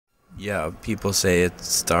Yeah, people say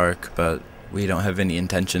it's dark, but we don't have any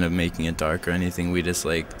intention of making it dark or anything. We just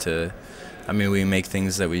like to, I mean, we make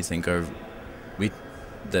things that we think are, we,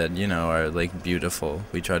 that, are like beautiful.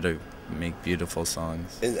 We try to make beautiful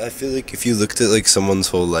songs. And I feel like if you looked at like someone's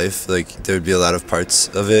whole life, like there would be a lot of parts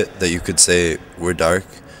of it that you could say were dark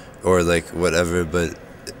or like whatever, but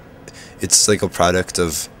it's like a product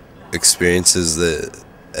of experiences that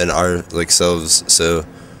and our like selves. So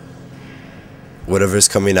whatever's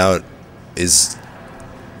coming out is,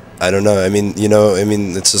 I don't know. I mean,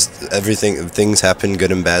 it's just everything. Things happen,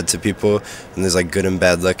 good and bad, to people, and there's like good and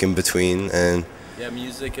bad luck in between. And Yeah,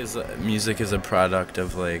 music is a product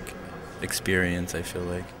of like experience. I feel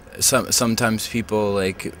like sometimes people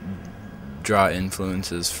like draw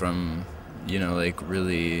influences from like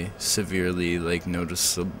really severely like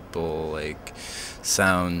noticeable like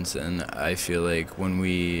sounds, and I feel like when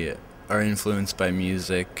we are influenced by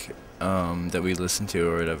music that we listen to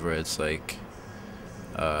or whatever, it's like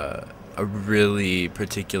a really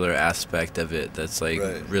particular aspect of it that's like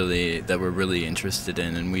Right. really that we're really interested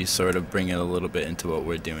in, and we sort of bring it a little bit into what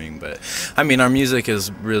we're doing. But I mean, our music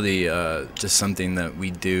is really just something that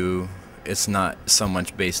we do. It's not so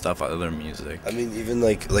much based off other music. I mean, even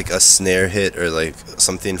like a snare hit or like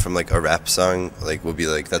something from like a rap song, like will be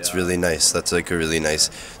like, that's Yeah. really nice. That's like a really nice.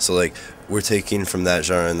 So like we're taking from that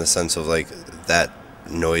genre in the sense of like that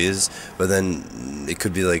noise, but then it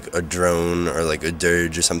could be like a drone or like a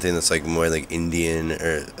dirge or something that's like more like Indian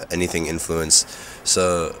or anything influenced.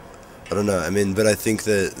 So I don't know. I mean, but I think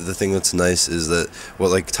that the thing that's nice is that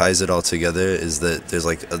what like ties it all together is that there's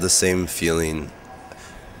like the same feeling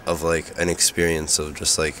of like an experience of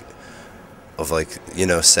just like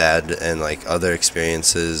sad and like other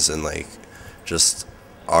experiences and like just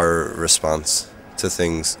our response to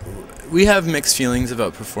things. We have mixed feelings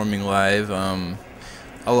about performing live.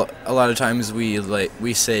 A lot of times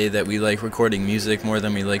we say that we like recording music more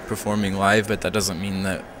than we like performing live, but that doesn't mean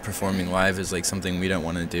that performing live is like something we don't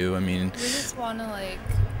want to do. I mean, We just want to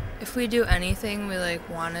if we do anything, we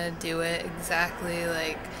want to do it exactly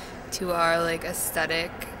to our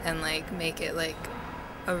aesthetic and make it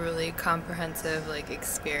a really comprehensive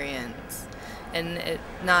experience, and it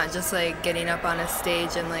not just getting up on a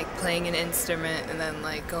stage and playing an instrument and then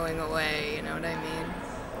going away. You know what I mean?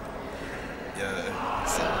 Yeah.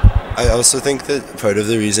 So I also think that part of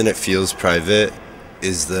the reason it feels private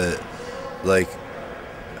is that like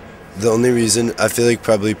the only reason I feel like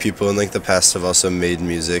probably people in the past have also made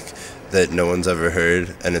music that no one's ever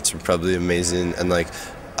heard, and it's probably amazing. And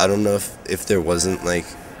I don't know if there wasn't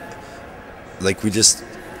we just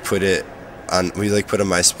put it on, we put a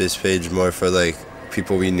MySpace page more for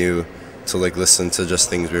people we knew to listen to just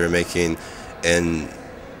things we were making. And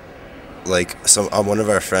some one of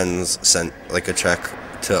our friends sent a track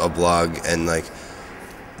to a blog, and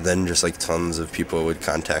then just tons of people would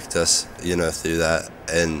contact us through that.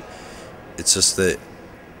 And it's just that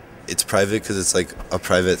it's private because it's a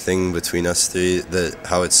private thing between us three, that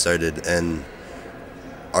how it started. And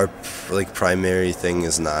our primary thing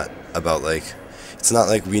is not about it's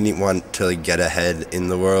not we want to get ahead in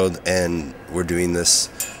the world and we're doing this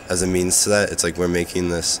as a means to that. It's we're making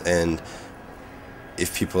this, and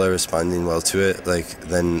if people are responding well to it,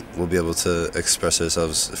 then we'll be able to express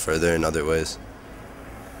ourselves further in other ways.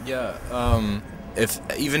 yeah. If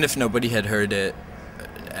even if nobody had heard it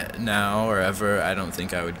now or ever, I don't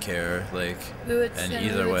think I would care. we would, And and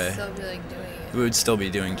either we would way, still be doing it. we would still be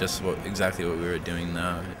doing just exactly what we were doing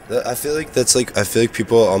now. I feel that's I feel like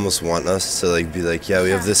people almost want us to be yeah, we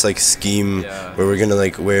have this scheme Yeah. where we're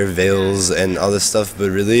gonna wear veils and all this stuff, but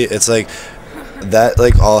really it's that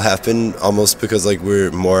all happened almost because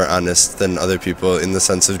we're more honest than other people, in the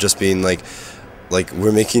sense of just being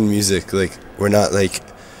we're making music, we're not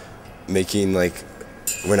making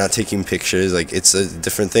we're not taking pictures, it's a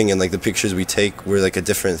different thing. And the pictures we take were a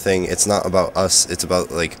different thing. It's not about us, it's about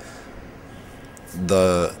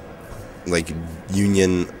the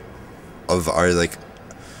union of our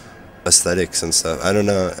aesthetics and stuff. I don't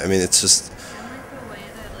know, I mean, it's just And the way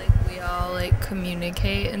that we all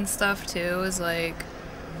communicate and stuff too is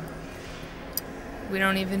we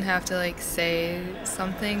don't even have to say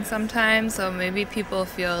something sometimes. So maybe people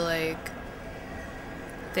feel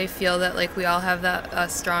they feel that we all have that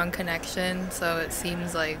strong connection. So it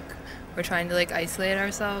seems we're trying to isolate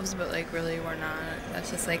ourselves, but really we're not. That's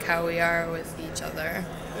just how we are with each other.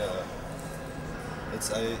 yeah,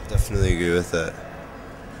 I definitely agree with that.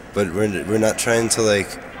 But we're not trying to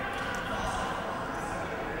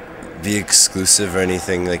be exclusive or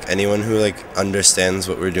anything. Anyone who understands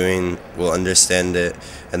what we're doing will understand it.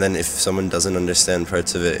 And then if someone doesn't understand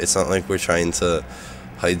parts of it, it's not we're trying to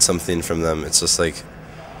hide something from them. It's just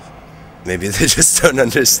maybe they just don't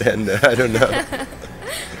understand it. I don't know.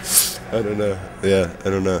 I don't know. Yeah, I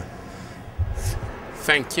don't know.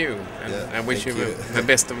 Thank you, and Yeah, I wish thank you you. the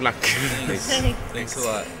best of luck. Thanks a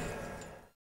lot.